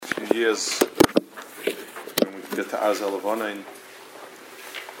years when we get to Azel Levonain.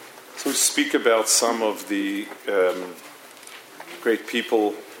 So we speak about some of the great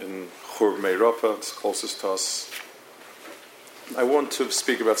people in Churb Meirapa, it's closest to us. I want to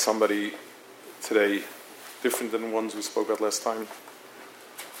speak about somebody today different than the ones we spoke about last time.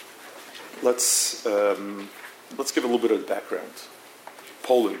 Let's give a little bit of background.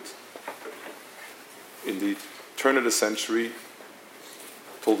 Poland, in the turn of the century,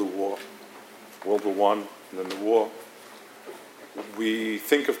 till the war, World War I, and then the war, we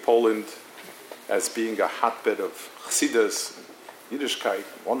think of Poland as being a hotbed of Chassidus, Yiddishkeit,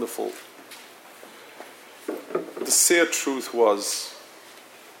 wonderful. The sad truth was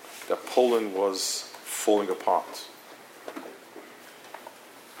that Poland was falling apart.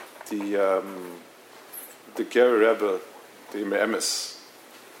 The Ger Rebbe, the Emes,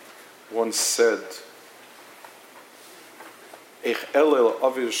 once said, "Ich el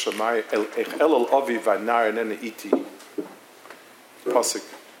avi shamay, ich el avi vanar nene iti." Pasuk.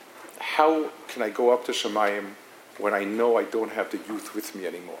 How can I go up to Shemayim when I know I don't have the youth with me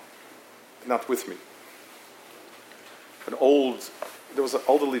anymore? Not with me. There was an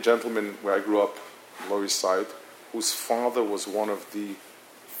elderly gentleman where I grew up, Lower East Side, whose father was one of the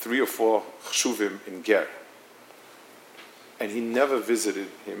 3 or 4 chshuvim in Ger. And he never visited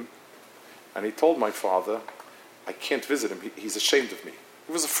him. And he told my father, I can't visit him. He's ashamed of me.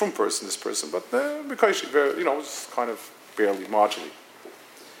 He was a frum person, this person, but because it was kind of barely, marginally.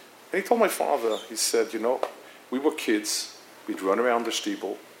 And he told my father, he said, we were kids. We'd run around the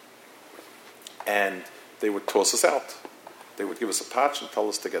shtibel, and they would toss us out. They would give us a patch and tell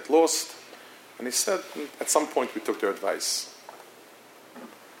us to get lost. And he said, at some point, we took their advice.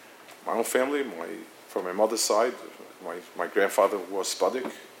 My own family, from my mother's side, my grandfather was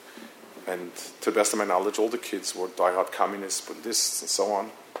Spadik, and to the best of my knowledge, all the kids were diehard communists, Buddhists, and so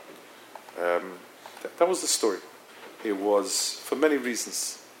on. That was the story. It was, for many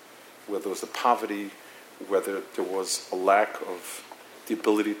reasons, whether it was the poverty, whether there was a lack of the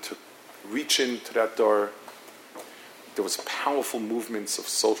ability to reach into that door. There was powerful movements of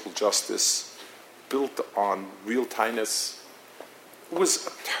social justice built on real tightness. It was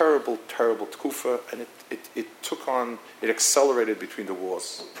a terrible, terrible tkufa, and it accelerated between the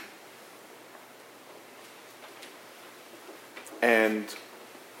wars. And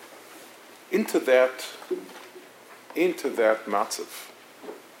into that matzav,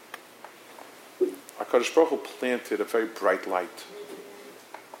 HaKadosh Baruch Hu planted a very bright light.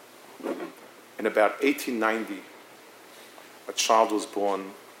 In about 1890, a child was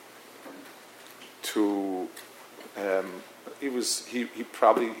born to. He was a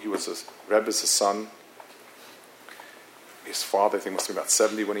Rebbe's son. His father, I think, must have been about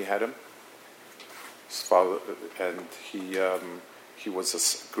 70 when he had him. His father, and he was a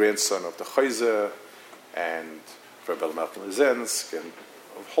grandson of the Chayzer and Rebbe Martin Lizensk and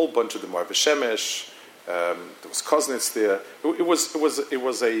a whole bunch of the Marv Shemesh. There was Koznitz there. It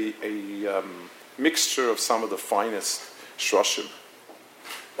was a mixture of some of the finest shroshim.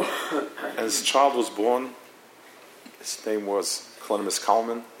 As the child was born, his name was Kolonimus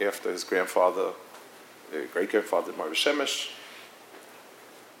Kalman, after his grandfather, great-grandfather Marv Shemesh.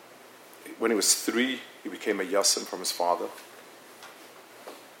 When he was 3, he became a Yassin from his father.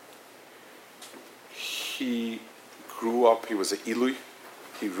 He grew up, he was an Ilui.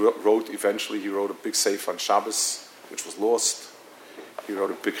 He wrote a big sefer on Shabbos, which was lost. He wrote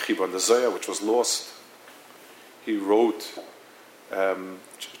a big chibur on the Zohar, which was lost. He wrote,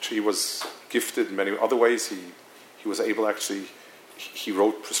 he was gifted in many other ways. He was able he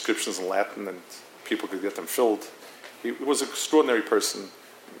wrote prescriptions in Latin and people could get them filled. He was an extraordinary person,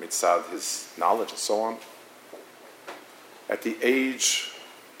 mitzad his knowledge and so on. At the age,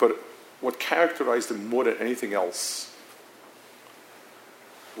 but what characterized him more than anything else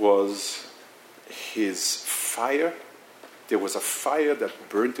was his fire. There was a fire that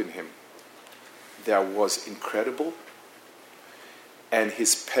burnt in him that was incredible, and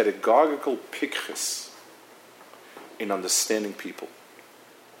his pedagogical pikchus in understanding people.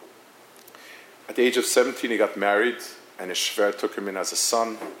 At the age of 17, he got married, and his shver took him in as a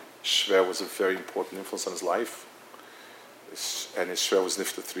son. Shver was a very important influence on his life, and his shver was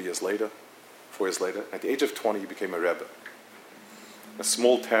nifta 4 years later. At the age of 20, he became a rebbe. A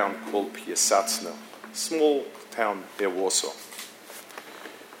small town called Piasatsna, small town near Warsaw.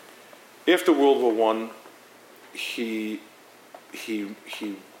 After World War I, he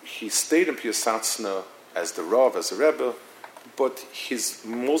stayed in Piasatsna as the Rav, as a Rebbe, but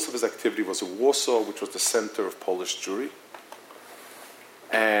most of his activity was in Warsaw, which was the center of Polish Jewry.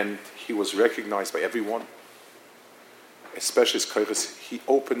 And he was recognized by everyone. especially his koiches, he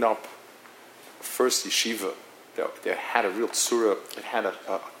opened up first yeshiva. They had a real tzura. It had a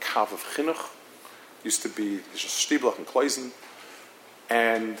kav of chinuch. Used to be Stiblach and Kleisen,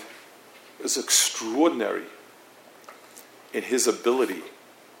 and it was extraordinary in his ability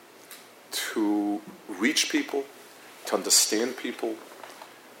to reach people, to understand people,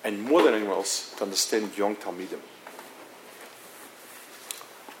 and more than anyone else, to understand young Talmidim.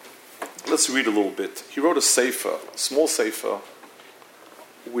 Let's read a little bit. He wrote a sefer, a small sefer,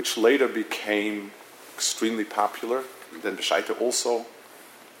 which later became extremely popular, then Beshaita also,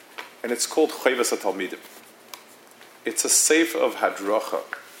 and it's called Chayvas HaTalmidim. It's a sefer of hadracha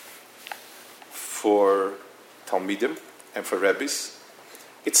for Talmidim and for Rebbes.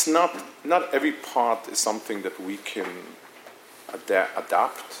 It's not every part is something that we can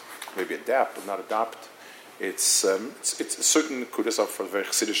adapt, maybe adapt, but not adopt. It's a certain kudas of for very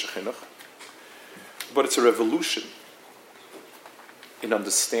Chassidish chinuch, but it's a revolution in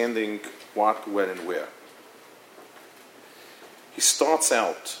understanding what, when, and where. He starts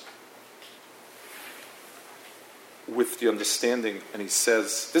out with the understanding, and he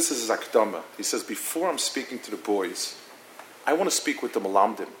says, this is his akdama. He says, before I'm speaking to the boys, I want to speak with the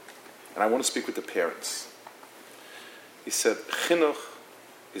malamdim, and I want to speak with the parents. He said, chinuch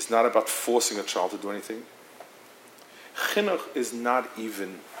is not about forcing a child to do anything. Chinuch is not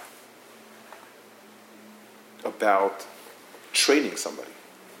even about training somebody.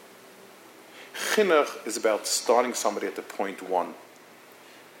 Chinuch is about starting somebody at the point one,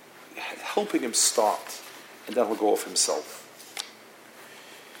 helping him start, and then he'll go off himself.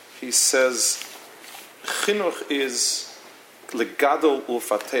 He says, chinuch is legadol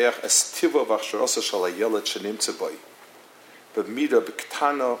ulfateach es tiva v'achsharosa shel hayeled shenimtze boi b'mida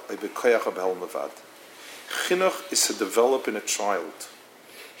b'ktana b'koyach b'hel mevad. Chinuch is to develop in a child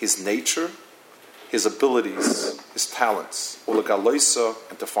his nature, his abilities, his talents, ulegaloisa,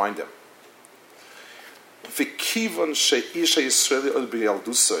 and to find them. V'kivan she'isha Yisraeli od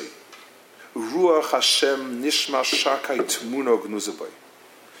b'yaldusoi Ruach Hashem nishma shakai tmuno gnuzabai.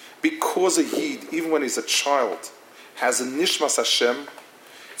 Because a yid, even when he's a child, has a nishmas Hashem,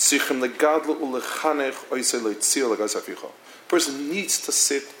 tzichem legadlu ulechanech oisei loitzir legaz aficha. Person needs to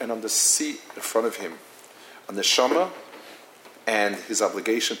sit and on the seat in front of him, on the neshama, and his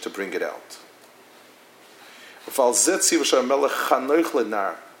obligation to bring it out. Val zetzi v'shem melech chanoich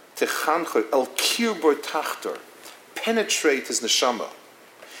lenar techancho el kirboi tachtor, penetrate his neshama.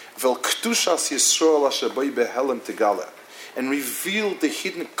 Vel k'tushas Yisrael asher boi behelem tegala, and reveal the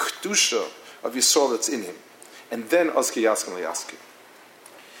hidden k'tusha of Yisrael that's in him. And then Azki Yaskin Liaskin.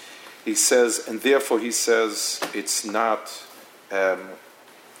 He says, and therefore he says, it's not,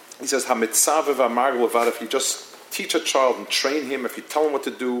 he says, HaMitzav v'amargul avad, if you just teach a child and train him, if you tell him what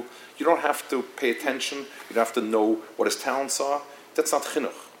to do, you don't have to pay attention, you don't have to know what his talents are. That's not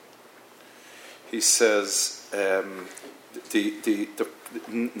chinuch. He says,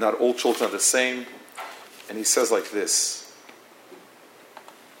 not all children are the same. And he says like this.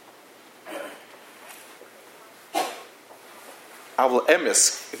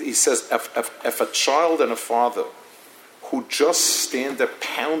 He says, if a child and a father who just stand there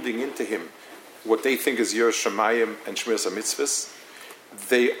pounding into him what they think is Yiras Shamayim and Shmiras HaMitzvahs,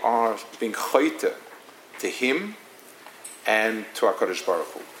 they are being chayte to him and to HaKadosh Baruch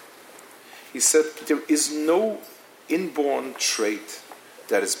Hu. He said, there is no inborn trait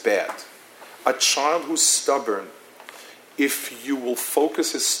that is bad. A child who's stubborn, if you will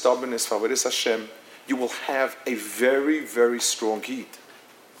focus his stubbornness for Avodas Hashem, you will have a very, very strong yid.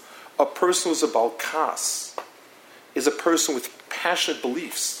 A person who's a balkas is a person with passionate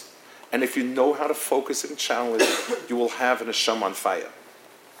beliefs, and if you know how to focus it and channel it, you will have an neshama on fire.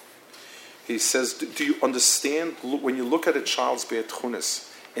 He says, do you understand, when you look at a child's be'et chunas,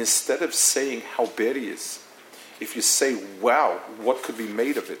 instead of saying how bad he is, if you say, wow, what could be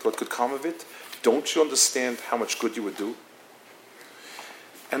made of it, what could come of it, don't you understand how much good you would do?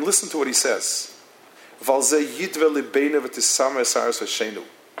 And listen to what he says.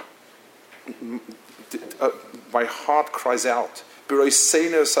 My heart cries out. I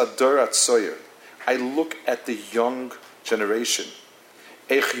look at the young generation.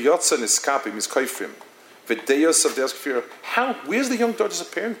 Where's the young daughters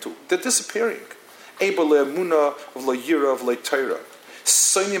disappearing to? They're disappearing. They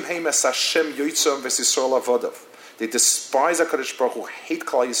despise HaKadosh Baruch Hu, hate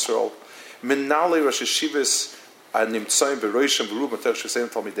Klal Yisrael. Menalei Rosh Yeshivas nimtzaim b'roishim v'ru b'ter shesem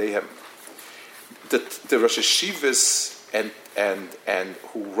talmideihem. The Rosh Yeshivas and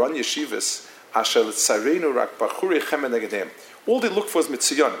who run yeshivas, asher l'tzarenu rak bachurei chemen negedem. All they look for is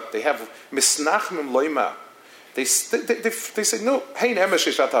mitzion. They have misnachmim loima They say, no, hey, there's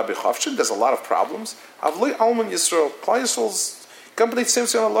a lot of problems. Alman Yisrael, Klal Yisrael's company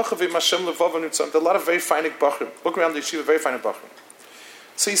seems to be a lot of very fine bachrim. Look around the yeshiva, very fine bachrim.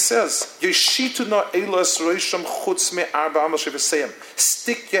 So he says, Yeshitu na elas roisham chutz me arba amas shevaseyim.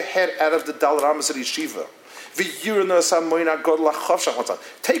 Stick your head out of the Dal Ramas of the yeshiva.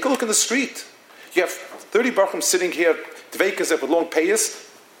 Take a look in the street. You have 30 bachrim sitting here, dveikas with long payas.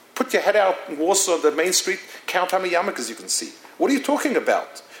 Put your head out in Warsaw, the main street, count how many yarmulkes you can see. What are you talking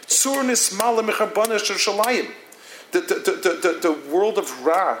about? The world of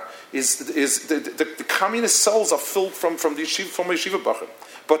Ra is the communist cells are filled from the yeshiva, from yeshiva bachrim.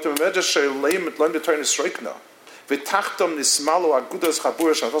 But the Medrash learn the Torah Nisroikna.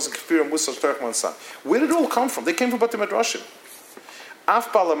 Where did it all come from? They came from Bati Medrashim.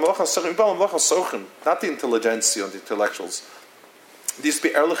 Not the intelligentsia and the intellectuals. They used to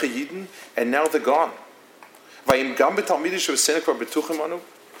be Erliche Yidden, and now they're gone.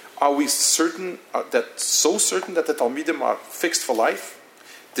 Are we certain so certain that the Talmidim are fixed for life?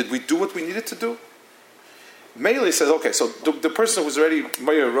 Did we do what we needed to do? Meili says, okay, so the person who's already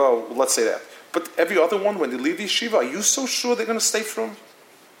Meir Ra, let's say that. But every other one, when they leave the yeshiva, are you so sure they're going to stay from?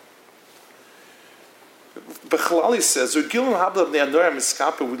 Bechlali says, we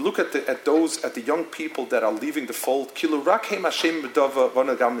look at the young people that are leaving the fold. They're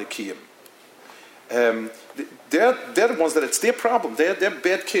the ones that it's their problem. They're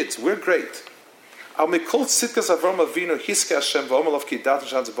bad kids. We're great.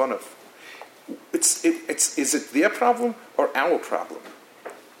 Is it their problem or our problem?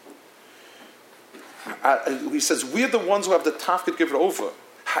 He says, we're the ones who have the tafkid given over.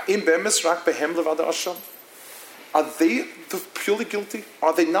 Are they purely guilty?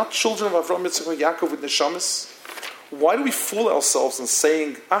 Are they not children of Avraham, Yitzchak, and Yaakov with neshamas? Why do we fool ourselves in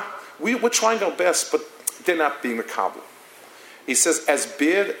saying, we're trying our best, but they're not being makabel? He says, as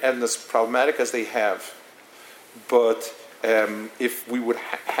bad and as problematic as they have, but if we would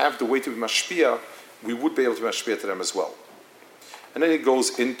have the way to be mashpia, we would be able to mashpia to them as well. And then he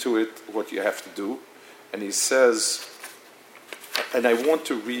goes into it, what you have to do, and he says, and I want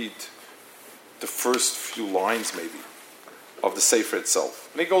to read the first few lines, maybe, of the Sefer itself.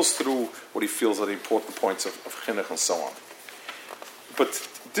 And he goes through what he feels are the important points of chinuch and so on. But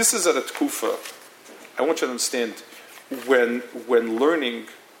this is at a tkufa. I want you to understand, when learning,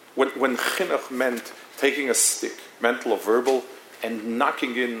 when chinuch meant taking a stick, mental or verbal, and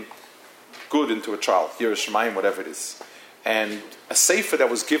knocking in good into a child, Yiras Shamayim, whatever it is. And a Sefer that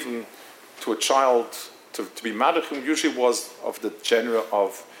was given to a child to be madachim usually was of the genre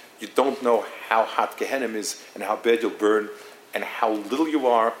of, you don't know how hot Gehenim is and how bad you'll burn and how little you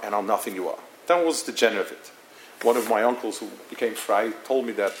are and how nothing you are. That was the genre of it. One of my uncles who became Fry told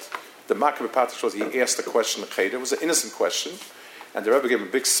me that the Makkah Patish was, he asked a question in Cheder. It was an innocent question, and the Rebbe gave him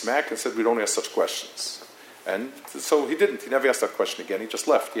a big smack and said, we don't ask such questions. And so he didn't. He never asked that question again. He just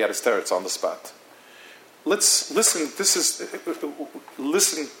left. He had his teretz on the spot. Let's listen.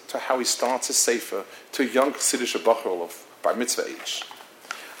 Listen to how he starts his sefer to a young Chassidish Bachar of bar mitzvah age.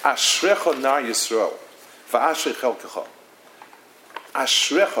 Ashrecha nar Yisrael, va'ashrei chelkecha.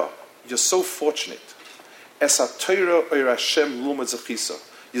 Ashrecha, you're so fortunate. Es ha-Torah oir Hashem lumad zechisa.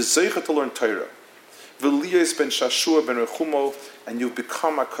 You're zeicha to learn Torah. V'liyos ben Shashua ben Rechumo, and you've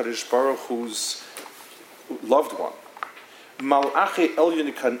become a Kadosh Baruch Hu's loved one. Malachei elyon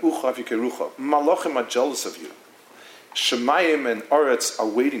yikanucha v'kerucha. Malachim are jealous of you. Shemayim and Aretz are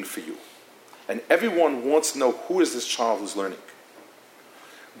waiting for you. And everyone wants to know, who is this child who's learning?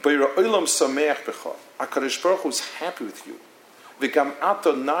 Beira olam sameach becha. HaKadosh Baruch Hu is happy with you. V'gam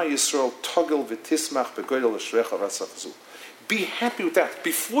ato na Yisrael togel v'tismach begoydel ashrecha v'asachazu. Be happy with that.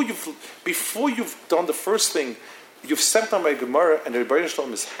 Before you've done the first thing, you've stepped on by Gemara, and the Rebbeinu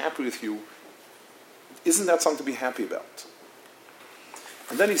Shalom is happy with you. Isn't that something to be happy about?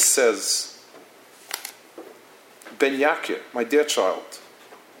 And then he says, Ben Yakir, my dear child,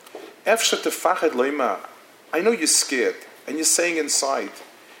 Efshe tefached loima, I know you're scared, and you're saying inside,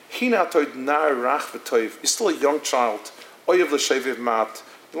 Hina toid nar rach v'toiv, you're still a young child, oyev l'sheviv mat,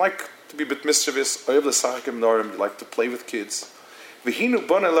 you like to be a bit mischievous, oyev l'sachakim norim, you like to play with kids. V'hinu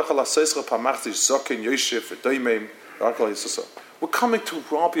bon elecha l'seischa pamachtish zokin yoshev v'doimeim, rakal yisusa. We're coming to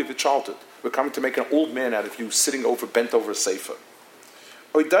rob you of your childhood. We're coming to make an old man out of you, sitting bent over a sefer.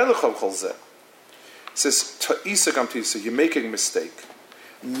 Says, you're making a mistake.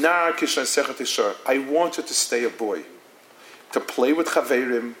 I want you to stay a boy, to play with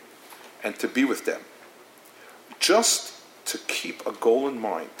chaverim and to be with them. Just to keep a goal in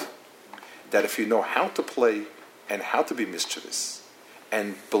mind, that if you know how to play and how to be mischievous,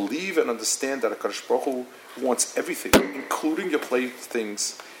 and believe and understand that HaKadosh Baruch Hu wants everything, including your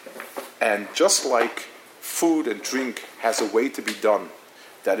playthings. And just like food and drink has a way to be done,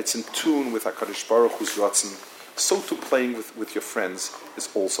 that it's in tune with HaKadosh Baruch Hu's Ratzon, so too playing with your friends is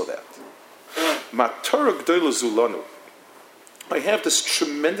also that. Matorah Gdola Zulanu. I have this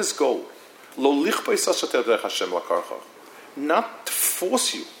tremendous goal. Lo lichbei sashater derech Hashem lakarcha. Not to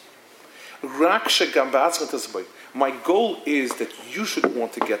force you. Rak shegam ba'atzma tazbei. My goal is that you should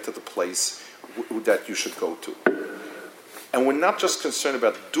want to get to the place that you should go to. And we're not just concerned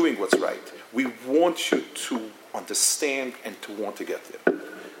about doing what's right. We want you to understand and to want to get there.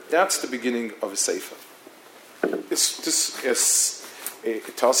 That's the beginning of a sefer.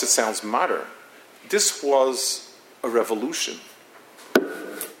 To us it sounds modern. This was a revolution.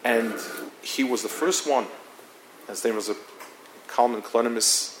 And he was the first one. His name was a Kalman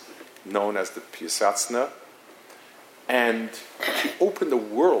Klonimus, known as the Piasatzna. And he opened the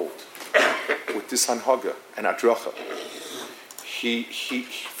world with this Hanhaga and Adracha. He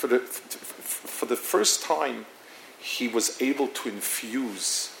for the first time, he was able to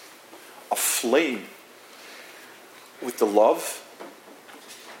infuse a flame with the love,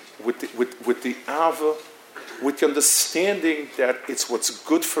 with the ava, with the understanding that it's what's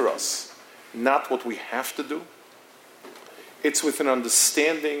good for us, not what we have to do. It's with an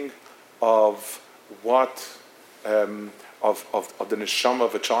understanding of what of the neshama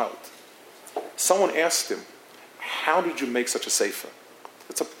of a child. Someone asked him, "How did you make such a sefer?"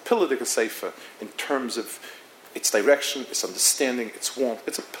 It's a pilladik sefer in terms of its direction, its understanding, its warmth.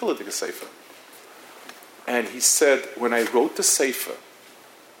 It's a pilladik sefer. And he said, "When I wrote the sefer,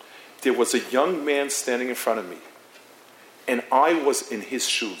 there was a young man standing in front of me, and I was in his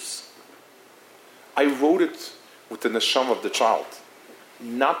shoes. I wrote it with the neshama of the child,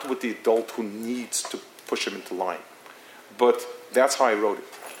 not with the adult who needs to push him into line. But that's how I wrote it."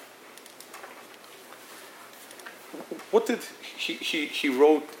 What did he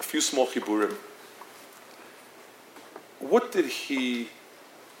wrote a few small chiburim. What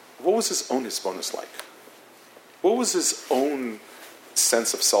was his own hisbonus like? What was his own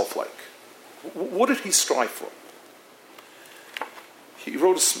sense of self like? What did he strive for? He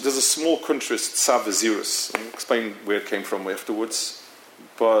wrote, there's a small kuntris, Tzav V'zirus. I'll explain where it came from afterwards.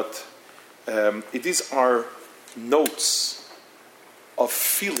 But these are notes of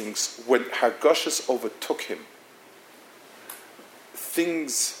feelings when Hargashas overtook him.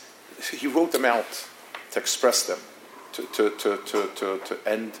 Things, he wrote them out to express them, to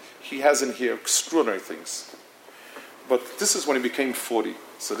end. He has in here extraordinary things. But this is when he became 40.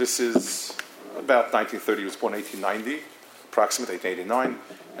 So this is about 1930. He was born 1890, approximately 1889.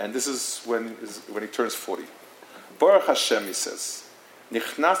 And this is when he turns 40. Baruch Hashem, he says,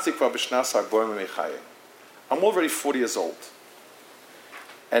 I'm already 40 years old.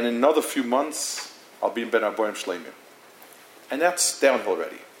 And in another few months, I'll be in Ben Arboim Shleimim. And that's downhill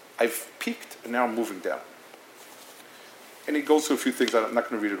already. I've peaked, and now I'm moving down. And he goes through a few things. I'm not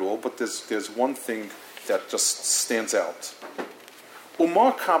going to read it all, but there's one thing that just stands out.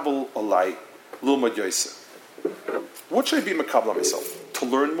 Umar kabel alai lilmad yosef. What should I be makabel on myself? To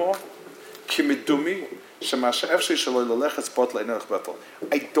learn more? Kimidumi shemasha efshei shaloi leleches bot le'nerach betel.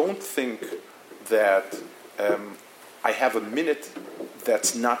 I don't think that I have a minute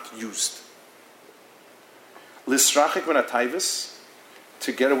that's not used. Lisrachik ben atayvis,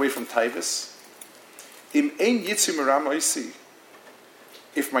 to get away from tayvis. Im ein yitzim ram oisi.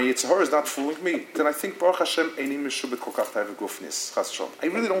 If my yitzhar is not fooling me, then I think Baruch Hashem eini meshubet kol kach tayva gufnis. Chas shalom. I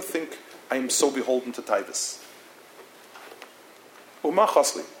really don't think I am so beholden to tayvis. Uma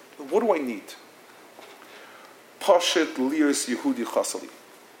chasli. What do I need? Pashet lios Yehudi chasli.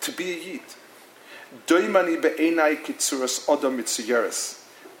 To be a yid. Doimani be'enai kitzuras odom mitzuyeres.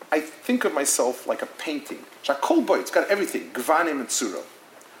 I think of myself like a painting. Shakol boy, it's got everything. Gvanim and tzura.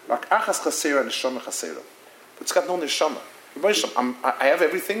 Rak achas chasera and neshama chasera. But it's got no neshama. I have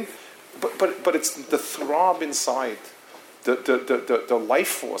everything, but it's the throb inside, the life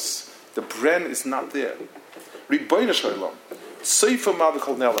force, the bren is not there. Ribbono shel olam, Sefer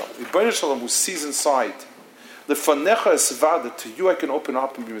Madachal Nela, Ribbono shel olam, who sees inside. Lefanecha esvada, to you I can open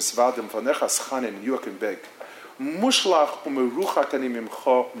up and be misvadim. Lefanecha eschanin, and you I can beg. Mushlach umeruchak ani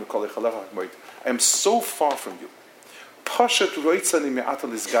mimcha mikol echalecha hakmoed. I am so far from you. Pashat roitzani me'ata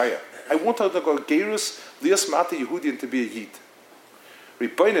lizgaya. I want to go gerus lias mata Yehudian to be a yid.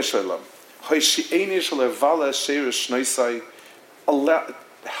 Ribbono shel olam, hoishi'eni shel evala sheirish shneisai.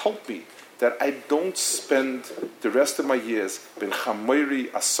 Help me that I don't spend the rest of my years ben chamoiri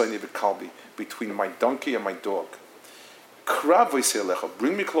asoni v'kalbi, between my donkey and my dog. Krav v'yisei alecha,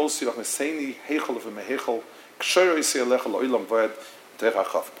 bring me close to you. Neseni heichel v'meheichel, ksher v'yisei alecha lo'ilam v'ed,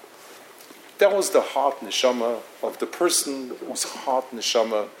 That was the heart neshama of the person whose heart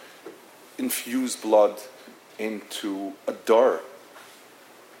neshama infused blood into a door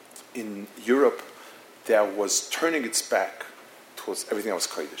in Europe that was turning its back towards everything that was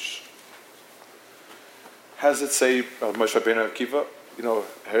Kodesh. How does it say, Moshe Rabbeinu Akiva,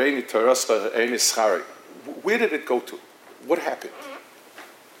 Hareini Torascha, Hareini Schari? Where did it go to? What happened?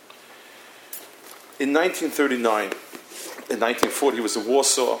 In 1939, in 1940, he was in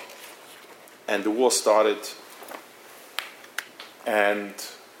Warsaw, and the war started, and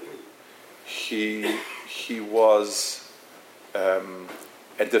he was,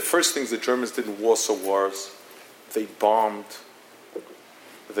 and the first things the Germans did in Warsaw was they bombed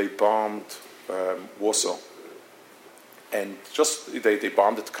Warsaw, and just they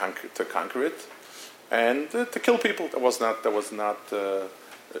bombed it to conquer it, and to kill people. That was not an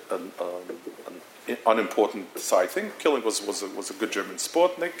unimportant side thing. Killing was a good German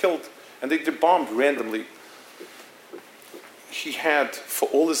sport, and they killed, and they bombed randomly. He had, for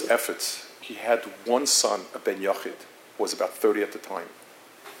all his efforts, he had one son, a Ben Yochid, who was about 30 at the time,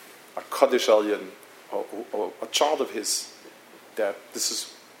 a Kaddish Elyon, a child of his.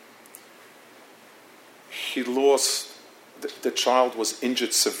 He lost. The child was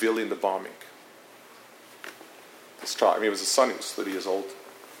injured severely in the bombing. This child, he was a son. He was 30 years old.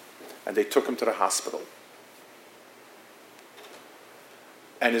 And they took him to the hospital.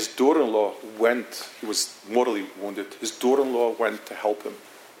 And his daughter-in-law went, he was mortally wounded, his daughter-in-law went to help him.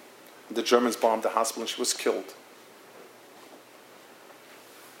 And the Germans bombed the hospital and she was killed.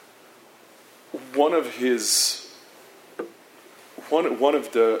 One of the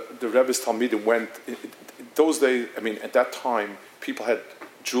Rebbe's Talmidim went, in those days, at that time, people had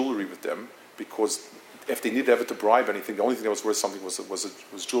jewelry with them because if they needed ever to bribe anything, the only thing that was worth something was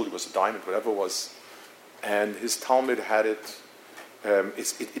jewelry, was a diamond, whatever it was. And his Talmud had it,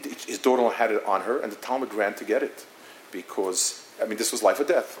 his daughter-in-law had it on her, and the Talmud ran to get it because, this was life or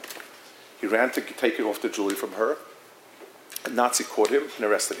death. He ran to take it off the jewelry from her. A Nazi caught him and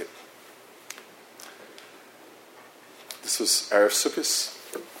arrested him. This was Erev Sukkot.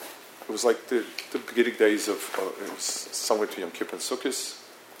 It was like the beginning days of, it was somewhere between Yom Kippur and Sukkot.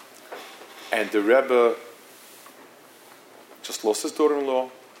 And the Rebbe just lost his daughter-in-law.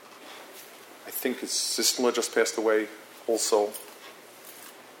 I think his sister-in-law just passed away also.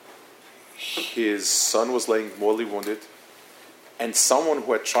 His son was laying mortally wounded. And someone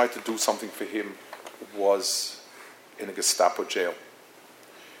who had tried to do something for him was in a Gestapo jail.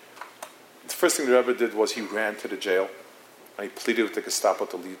 The first thing the Rebbe did was he ran to the jail and he pleaded with the Gestapo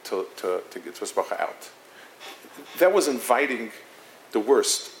to get Tzvachah out. That was inviting the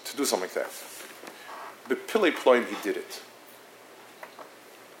worst to do something like that. But Pillei Ploim, he did it.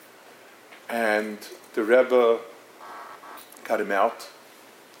 And the Rebbe got him out.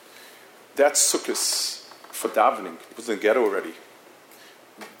 That Sukkot for davening, it was in the ghetto already.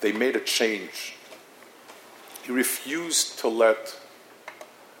 They made a change. He refused to let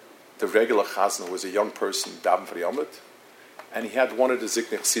the regular chazan, who was a young person, daven for the Yom, and he had one of the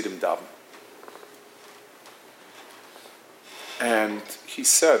Ziknei Chassidim daven. And he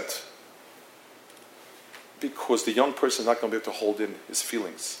said, because the young person is not going to be able to hold in his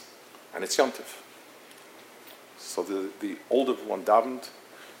feelings, and it's Yom Tov. So the older one davened.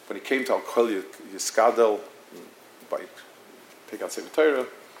 When he came to Al-Kol Yiskadel, by take out Sefer Torah,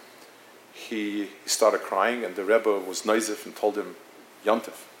 he started crying, and the Rebbe was noisif and told him, Yom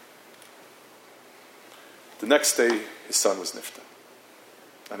Tov. The next day, his son was nifta.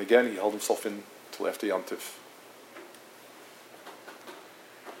 And again, he held himself in till after Yom Tov.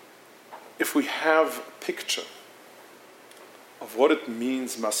 If we have a picture of what it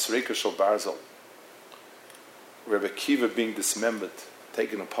means, Masreika Shel Barzel, Rebbe Kiva being dismembered,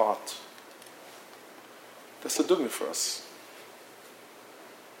 taken apart, that's a dugna for us.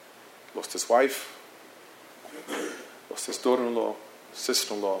 Lost his wife, lost his daughter-in-law,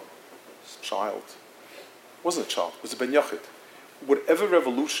 sister-in-law, his child. It wasn't a child, it was a Ben Yochid. Whatever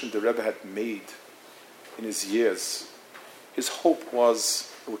revolution the Rebbe had made in his years, his hope was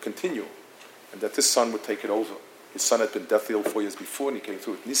it would continue, and that his son would take it over. His son had been deathly ill 4 years before, and he came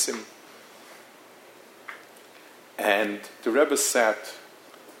through with Nisim. And the Rebbe sat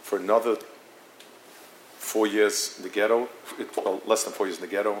for another 4 years in the ghetto, less than 4 years in the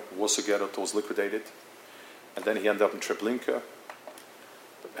ghetto, Warsaw ghetto, until it was liquidated. And then he ended up in Treblinka,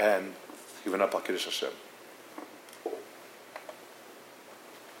 and he went up Al Kiddush Hashem.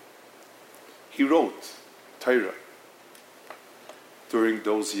 He wrote Torah during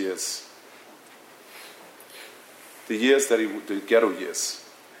those years. The years the ghetto years.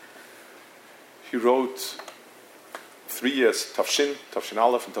 He wrote 3 years, Tafshin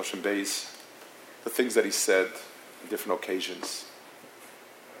Aleph, and Tafshin Beis, the things that he said on different occasions.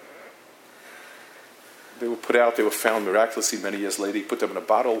 They were put out, they were found miraculously many years later. He put them in a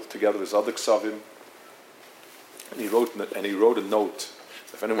bottle together with his other ksavim. And he wrote a note.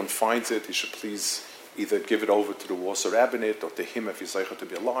 If anyone finds it, he should please either give it over to the Warsaw Rabbinate or to him if he's likely to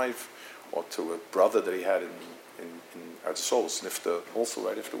be alive, or to a brother that he had in Eretz Yisrael, Snifta, also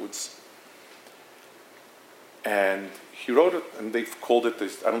right afterwards. And he wrote it, and they called it,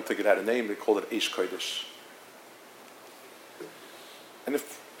 I don't think it had a name, they called it Eish Kodesh. And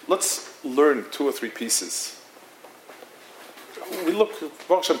let's learn 2 or 3 pieces. We look,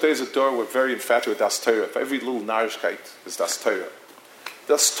 Baruch Shem Teis Ador, we're very infatuated with Das Torah. For every little narishkeit is Das Torah.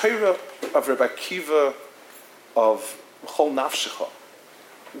 Das Torah of Rabbi Akiva, of Chol Nafshecha.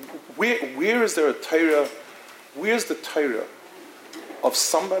 Where is there a Torah? Where's the Torah of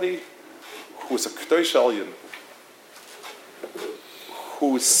somebody who is a Kedosh Elyon,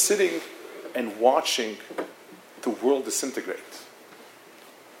 who is sitting and watching the world disintegrate?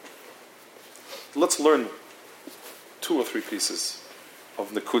 Let's learn 2 or 3 pieces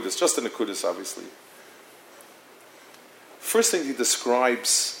of Nekudas, just the Nekudas, obviously. First thing he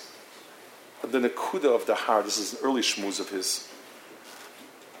describes the Nekuda of the heart. This is an early shmuz of his.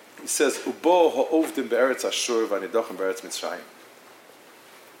 He says, "Ubo ha'ovdim be'eretz Ashur v'anidochem be'eretz Mitzrayim."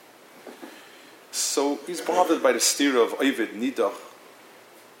 So he's bothered by the stira of Ovid Nidach.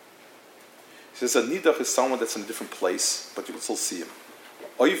 He says that Nidach is someone that's in a different place, but you can still see him.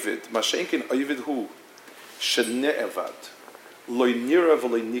 Ovid, Mashenkin Ovid hu, shene'evad, loy nira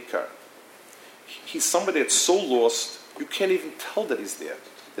v'loy nikar. He's somebody that's so lost, you can't even tell that he's there.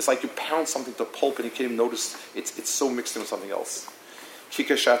 It's like you pound something to pulp and you can't even notice it's so mixed in with something else. When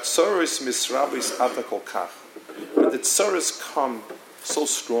the tzaras come so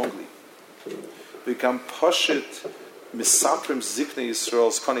strongly, become pashit misaprim ziknei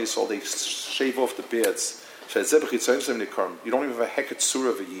Yisrael's kanei Yisrael, they shave off the beards. You don't even have a heket surah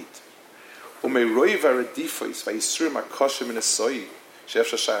of a yid. And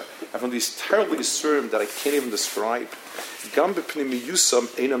from these terrible yisurim that I can't even describe,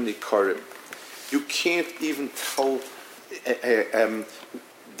 you can't even tell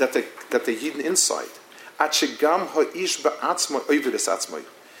that they're hidden inside.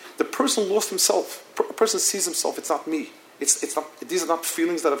 The person lost himself. A person sees himself. It's not me. It's not. These are not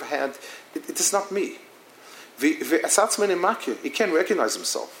feelings that I've had. It is not me. He can't recognize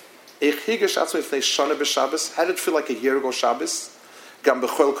himself. How did it feel like a year ago Shabbos?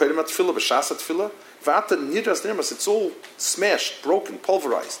 It's all smashed, broken,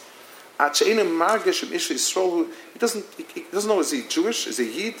 pulverized. He doesn't know, is he Jewish? Is he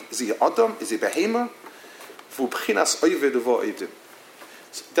Yid? Is he Adam? Is he Behema?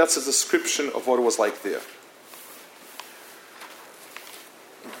 So that's a description of what it was like there.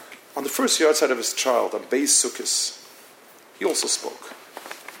 On the first yahrzeit of his child, on Beis Sukkos, he also spoke.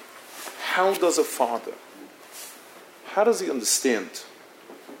 How does a father, how does he understand?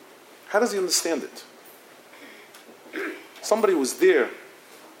 How does he understand it? Somebody was there,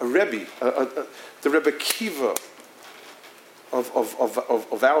 a Rebbe, the Rebbe Kiva of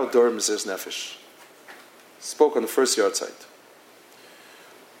our Dor Mezuzah Nefesh, spoke on the first yahrzeit.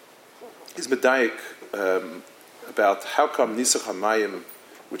 He's medayik about how come Nisach HaMayim,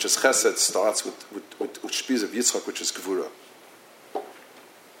 which is Chesed, starts with Shpiz of Yitzchak, which is Gevura.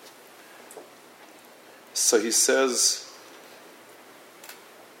 So he says,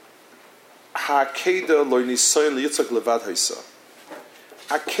 Ha'akeda lo nisoyin liyitzchak levad haisa.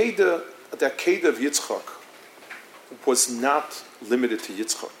 The Akeda of Yitzchak was not limited to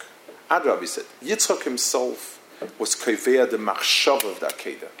Yitzchak. Adrabi said, Yitzchak himself was kaveh the machshava of the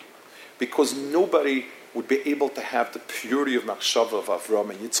Akeda, because nobody would be able to have the purity of machshava of Avram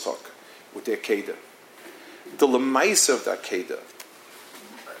and Yitzchak with the Akeda. The lemaisa of the Akeda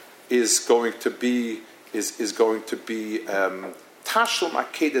is going to be Tashlum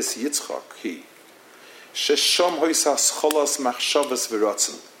Akedas Yitzchak he Shesham Hoisas Cholas Machshavas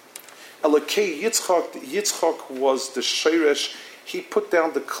V'Ratzon. Elokei Yitzchak was the Sheresh. He put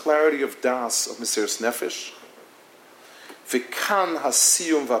down the clarity of Das of Mesiras Nefesh. V'kan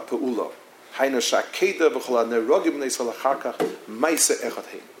Hasiyum V'Peula Hainu Sh'Akeda V'Chol HaNerogim B'nei Yisrael Acharkach Ma'aseh Echad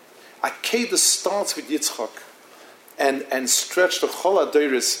Hein. Akeda starts with Yitzchak and stretch the Chol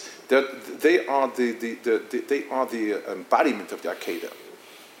HaDeiros. They are the embodiment of the Akeda.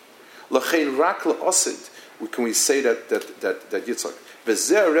 L'chein rak le'osid, can we say that Yitzchak?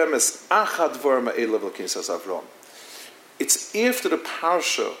 V'zeh remes achad dvar ma'elav l'kein says Avram. It's after the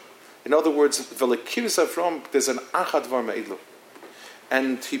parsha. In other words, v'lekim Avram, there's an achad dvar ma'elav,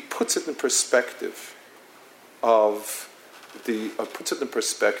 and he puts it in perspective of puts it in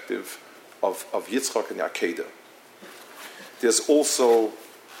perspective of Yitzchak and Yaakov. There's also,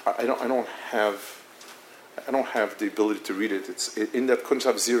 I don't have the ability to read it. It's in that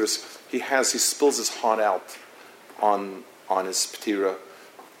Kunchav Ziris. He spills his heart out on his P'tira,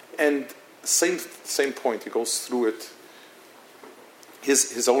 and same point. He goes through it.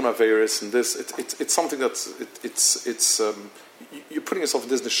 His own Averis and this. It's something that's you're putting yourself in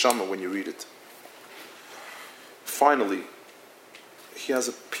this neshama when you read it. Finally, he has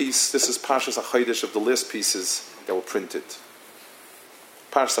a piece. This is Parshas HaChodesh of the last pieces that were printed.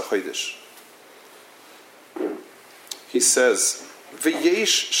 Parshas HaChodesh. He says,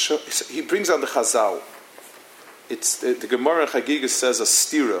 "V'yesh." He brings out the Chazal. It's the Gemara Chagiga says a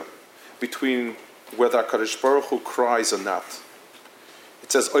stira between whether HaKadosh Baruch Hu cries or not.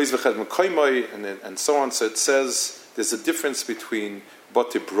 It says Oiz v'ched m'koymoi and so on. So it says there's a difference between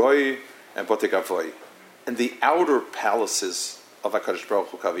Bote Broi and Bote Gavoy, and the outer palaces of HaKadosh Baruch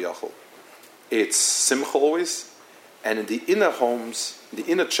Hu Kaviyachol. It's simcha always, and in the inner homes, in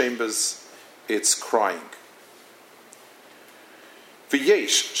the inner chambers, it's crying.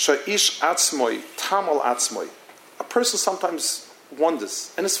 V'yesh sha'ish atzmoi tamal atzmoi. A person sometimes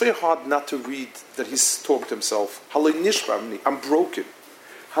wonders, and it's very hard not to read that he's talking to himself. Haloi nishbarni, I'm broken.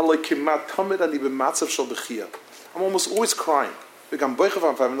 Haloi kimat tamed ani b'matzav shel b'chia. I'm almost always crying. And a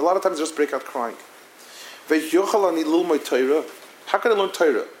lot of times I just break out crying. Ve'yochal ani lilmoi Torah. How can I learn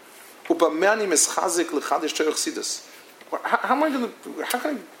Torah? Ubamani mischazik l'chadish Torah chassidus. How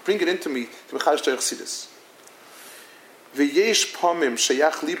can I bring it into me to Mechadish Torah chassidus? V'yesh pomim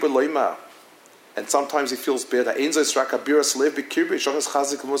sheyach liber loima. And sometimes he feels bad. Is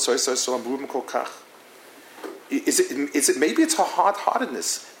it maybe it's a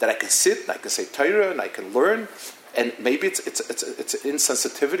hard-heartedness that I can sit and I can say Torah and I can learn, and maybe it's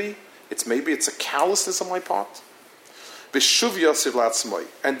insensitivity. Maybe it's a callousness on my part. And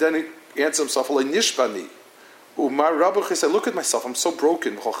then he answers himself, look at myself, I'm so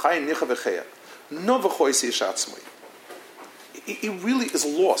broken. He really is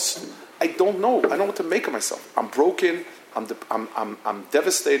lost. I don't know. I don't know what to make of myself. I'm broken. I'm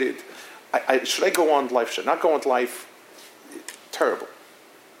devastated. Should I go on life? Should I not go on life? Terrible.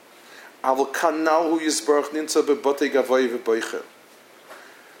 But HaKadosh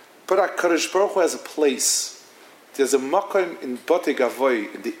Baruch Hu has a place. There's a makom in Batei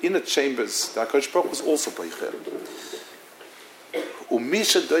Gavoy, in the inner chambers, that HaKadosh Baruch Hu is also Beicher.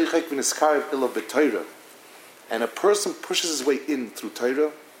 And a person pushes his way in through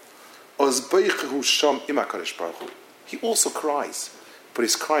Torah. He also cries, but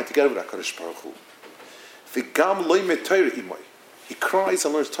he's crying together with HaKadosh Baruch Hu. He cries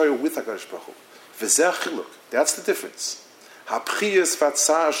and learns Torah with HaKadosh Baruch Hu. That's the difference.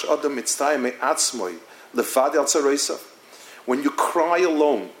 When you cry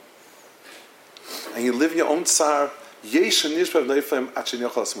alone and you live in your own tsar,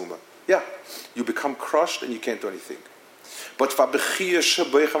 yeah, you become crushed and you can't do anything. But the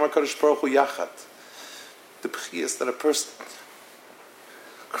b'chiyas that a person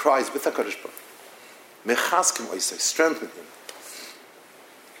cries with HaKadosh Baruch Hu, strengthen him.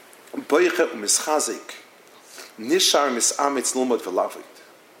 Nishar misamitz lulmod v'lavit.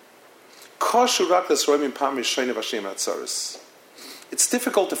 It's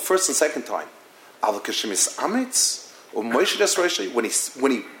difficult the first and second time. When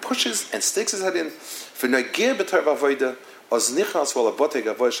he pushes and sticks his head in, the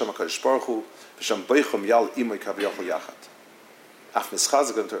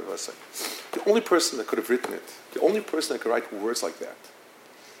only person that could have written it, the only person that could write words like that,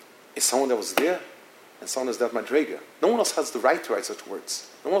 is someone that was there, and someone is that madrega. No one else has the right to write such words.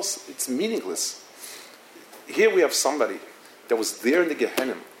 No one else, it's meaningless. Here we have somebody that was there in the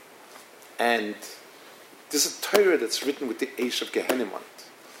Gehenim, and there's a Torah that's written with the Eish of Gehenim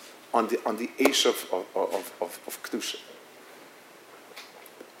on it, on the Eish of Kedusha.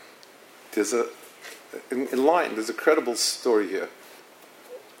 There's in line, there's a credible story here.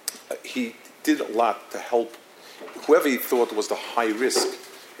 He did a lot to help whoever he thought was the high risk.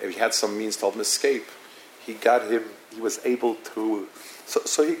 If he had some means to help him escape, he was able to,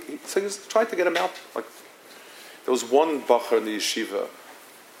 so he was trying to get him out. Like, there was one bacher in the yeshiva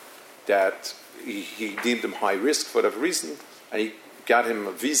that he deemed him high risk for whatever reason, and he got him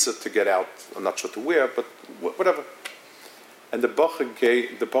a visa to get out. I'm not sure to where, but whatever. And the bacher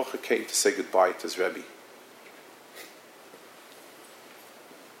came to say goodbye to his Rebbe.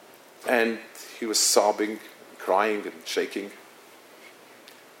 And he was sobbing, crying, and shaking.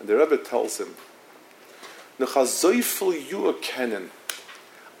 And the Rebbe tells him, "Nechazoifel you erkennen,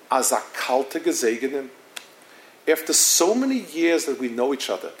 as a kalte Gesegenem, After so many years that we know each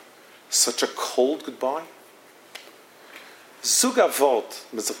other, such a cold goodbye? Zug a Wort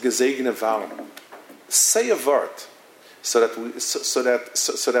mit sich gesegene warm. Say a word so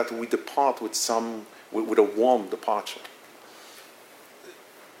that we depart with a warm departure.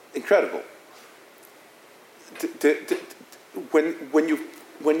 Incredible.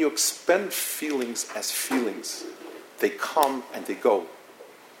 When you expend feelings as feelings, they come and they go.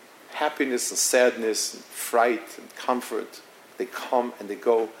 Happiness and sadness and fright and comfort, they come and they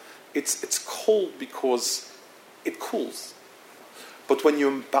go. It's cold because it cools. But when you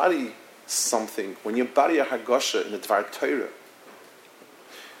embody something, when you embody a Hagosha in the Dvar Torah,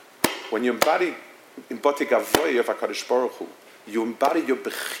 when you embody Gavoy of HaKadosh Baruch Hu, you embody your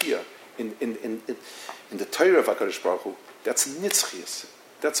Bechia in the Torah of HaKadosh Baruch Hu, that's Nitzchias.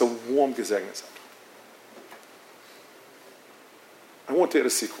 That's a warm Gesegnes. I want to hear a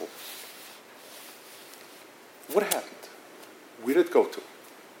sequel. What happened? Where did it go to?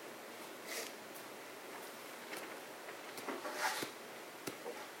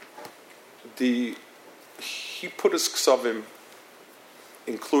 He put his ksavim,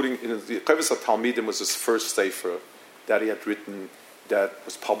 including in the Chavis Talmidim was his first sefer that he had written that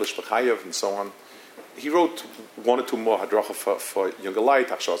was published by Chayav and so on. He wrote one or two more hadracha for younger light,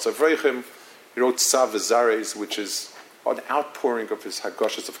 Achshavas Avreichim. He wrote Tzav Zares, which is an outpouring of his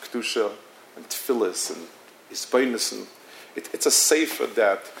Hagoshas of Kedusha and Tfilis and Hisbeinus. It's a sefer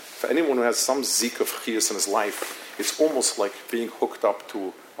that, for anyone who has some zik of chiyas in his life, it's almost like being hooked up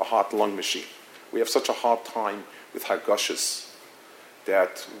to a heart-lung machine. We have such a hard time with Hagoshas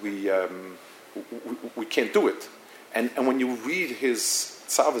that we can't do it. And when you read his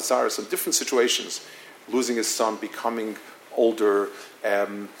Tzav Zares in different situations, losing his son, becoming older,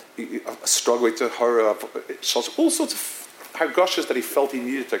 struggling to her, all sorts of Hagoshas that he felt he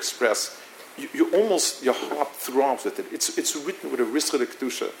needed to express, your heart throbs with it. It's written with a Rischa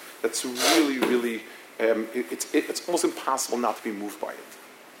Kedusha that's really, really, it's almost impossible not to be moved by it.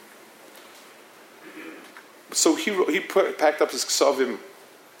 So he packed up his ksavim,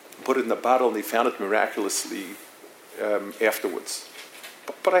 put it in a bottle, and he found it miraculously afterwards.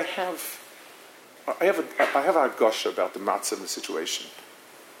 But I have a gusha about the matzah in the situation.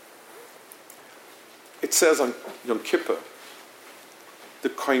 It says on Yom Kippur, the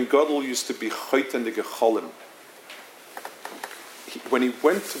Kohen Gadol used to be chayt and the gecholim. When he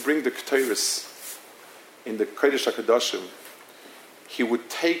went to bring the ketores in the Kodesh HaKadoshim, he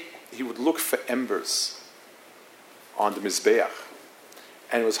would look for embers on the Mizbeach.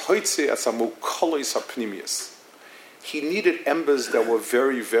 And it was hoitze as a mukolos hapnimius. He needed embers that were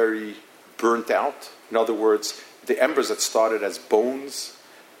very, very burnt out. In other words, the embers that started as bones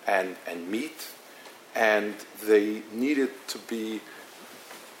and meat, and they needed to be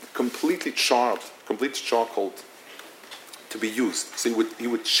completely charred, completely charcoaled to be used. So he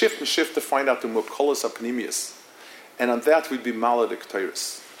would shift and shift to find out the mukolos hapnimius. And on that we'd be malad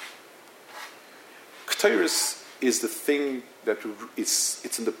ketores. Ketores is the thing that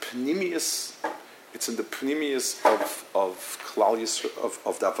it's in the pnimius. It's in the pnimius of Klal Yisrael,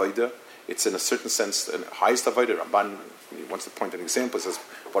 of the Avodah. It's in a certain sense the highest Avodah. Ramban, he wants to point an example, says,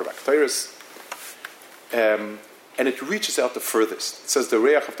 what about Ketores? And it reaches out the furthest. It says the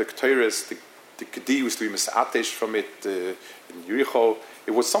reach of the Ketores, the Kedi used to be misatesh from it in Yericho.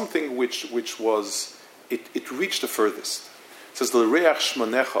 It was something which was, it reached the furthest. It says the reach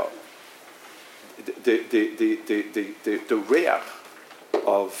shmonecha, the reach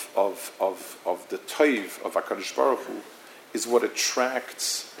of the toiv of HaKadosh Baruch Hu is what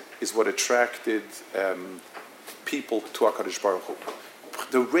attracted people to HaKadosh Baruch Hu.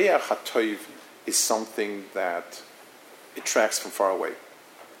 The reach hatoiv is something that attracts from far away.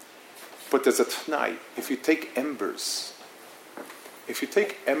 But there's a t'nai. If you take embers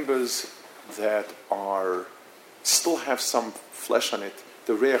that still have some flesh on it,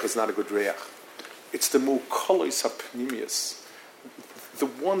 the reach is not a good reach. It's the mukolos hapnimius. The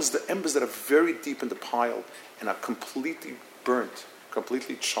embers that are very deep in the pile and are completely burnt,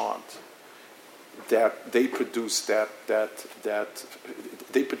 completely charred, that they produce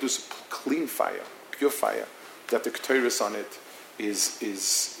they produce clean fire, pure fire, that the ketores on it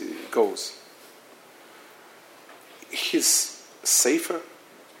goes. His sefer,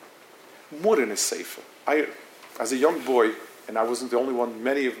 more than his sefer. As a young boy, and I wasn't the only one,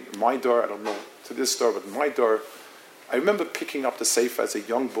 many of my door, I don't know to this door, but my door, I remember picking up the sefer as a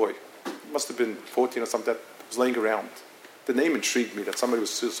young boy. It must have been 14 or something, that was laying around. The name intrigued me, that somebody was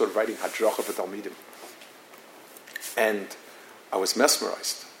sort of writing hadracha for Talmidim. And I was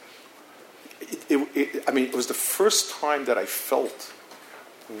mesmerized. It was the first time that I felt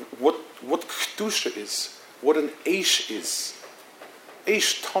what Kedusha is what an eish is.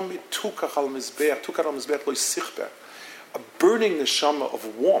 Eish tamid tukach al mizbeach, tukach al mizbeach lo sichber. A burning neshama of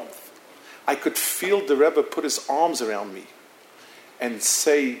warmth. I could feel the Rebbe put his arms around me and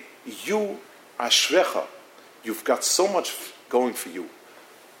say, you ashrecha, you've got so much going for you.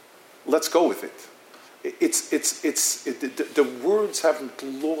 Let's go with it. The words haven't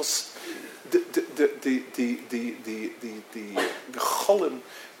lost the cholim.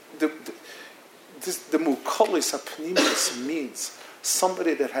 The mukolis apnimis means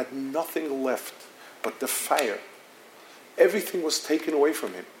somebody that had nothing left but the fire. Everything was taken away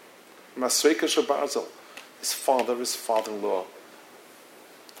from him. Masreika Shabarzel, his father, his father-in-law,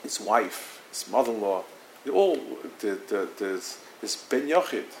 his wife, his mother-in-law, his Ben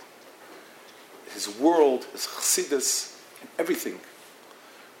Yochid, his world, his chassidus, and everything.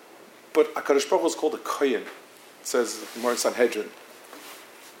 But HaKadosh Baruch Hu is called a kohen. It says in Gemara Sanhedrin,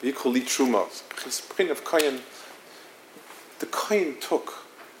 V'yikhuli Truma. His brain of kohen. The kohen took,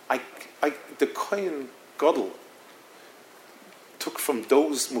 the kohen gadol took from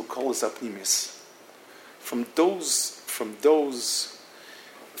those mukolas apnimis, from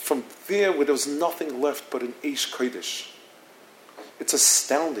there where there was nothing left but an eish kodesh. It's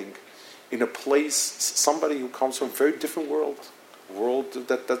astounding. In a place, somebody who comes from a very different world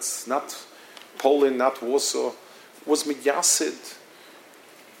that's not Poland, not Warsaw, was miyasid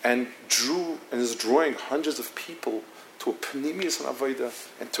and is drawing hundreds of people to a panimius and avoda,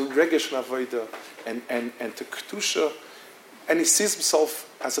 and to regesh and avoda, and to kedusha, and he sees himself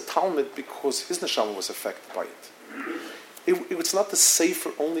as a talmid because his neshama was affected by it. It's not the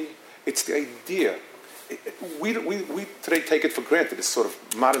sefer only; it's the idea. We today take it for granted. It's sort of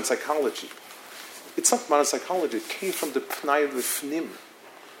modern psychology. It's not modern psychology. It came from the Pnai Lifnim.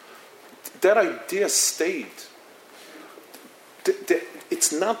 That idea stayed.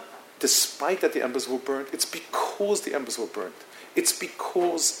 It's not despite that the embers were burnt. It's because the embers were burnt. It's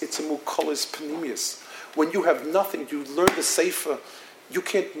because it's a mukolis panemius. When you have nothing, you learn the sefer. You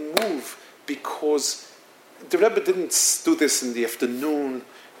can't move because the Rebbe didn't do this in the afternoon.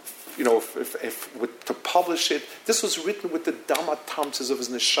 You know, to publish it, this was written with the Dama Tamses of his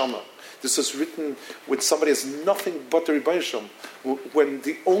neshama. This was written when somebody has nothing but the Rebbeinu Shalom. When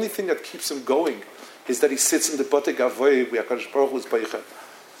the only thing that keeps him going is that he sits in the Batei Gavoy where HaKadosh Baruch Hu is Beicha.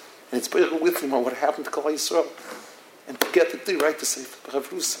 And it's Beicha with him on what happened to Klal Yisrael. And to get it, they write the Sefer Rav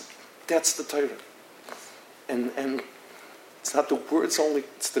Rusa. That's the Torah. And it's not the words only,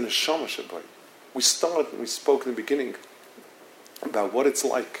 it's the neshama Shabbai. We started and we spoke in the beginning about what it's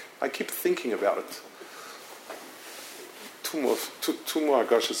like. I keep thinking about it. Two more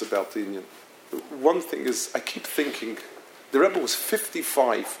agashas about the Indian. One thing is, I keep thinking, the Rebbe was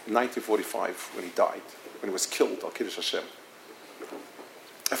 55 in 1945 when he died, when he was killed, Al Kiddush Hashem.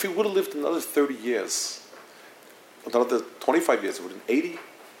 If he would have lived another 30 years, another 25 years, would have been 80.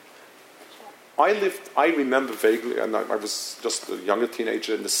 I remember vaguely, and I was just a younger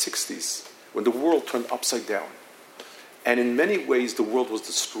teenager in the 60s, when the world turned upside down. And in many ways, the world was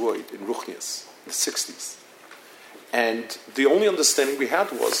destroyed in Ruchnias in the 60s. And the only understanding we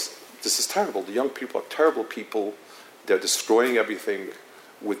had was, this is terrible. The young people are terrible people. They're destroying everything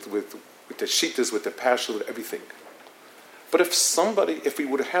with their shittas, with their passion, with everything. But if we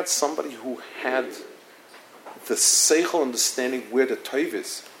would have had somebody who had the seichel understanding where the toiv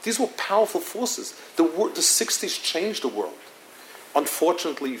is, these were powerful forces. The 60s changed the world.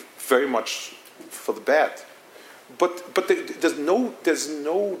 Unfortunately, very much for the bad. But there's no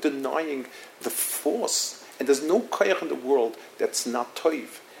denying the force, and there's no koyach in the world that's not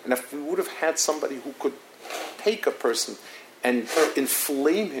toiv. And if we would have had somebody who could take a person and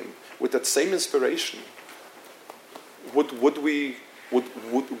inflame him with that same inspiration, would Klal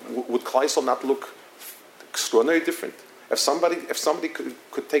Yisrael not look extraordinarily different? If somebody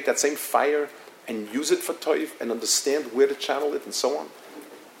could take that same fire and use it for toiv and understand where to channel it and so on.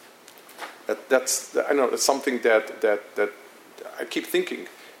 That's I know it's something that I keep thinking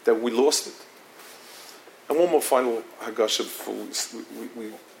that we lost it. And one more final hagasha before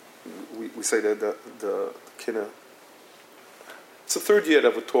we say that the kinna. It's the third year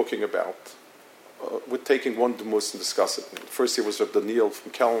that we're talking about. We're taking one demus and discuss it. The first year was Reb Daniel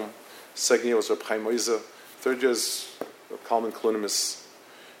from Kelm. Second year was Reb Chaim Oizer. Third year is Reb Kalman Klunimis,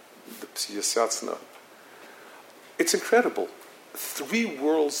 the Psiyasatzna. It's incredible. 3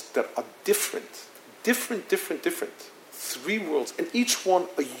 worlds that are different. 3 worlds, and each one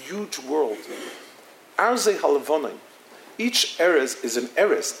a huge world. Arze Halavonim. Each eres is an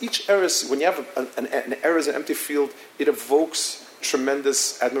eres. Each eres, when you have an eres, an empty field, it evokes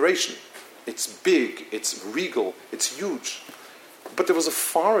tremendous admiration. It's big, it's regal, it's huge. But there was a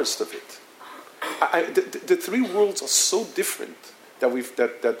forest of it. the three worlds are so different that we've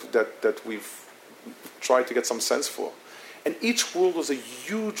tried to get some sense for, and each world was a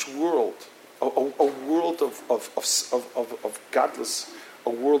huge world, a world of godless, a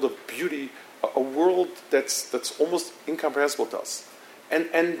world of beauty, a world that's almost incomprehensible to us,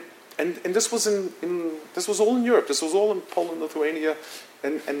 and this was this was all in Europe. This was all in Poland, Lithuania,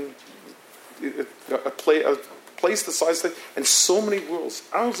 and a place the size of it, and so many worlds.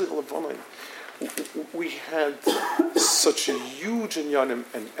 Ours in Lebanon, we had such a huge inyanim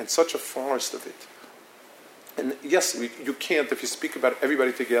and such a forest of it. And yes, you can't, if you speak about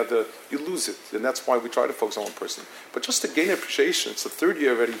everybody together, you lose it. And that's why we try to focus on one person. But just to gain appreciation, it's the third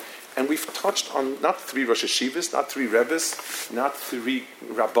year already, and we've touched on not 3 Rosh Hashivas, not 3 Rebbes, not 3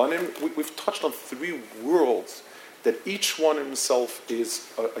 Rabbanim. We've touched on 3 worlds, that each one in himself is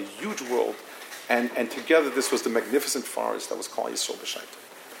a huge world. And together, this was the magnificent forest that was called Yisrael B'Shaita.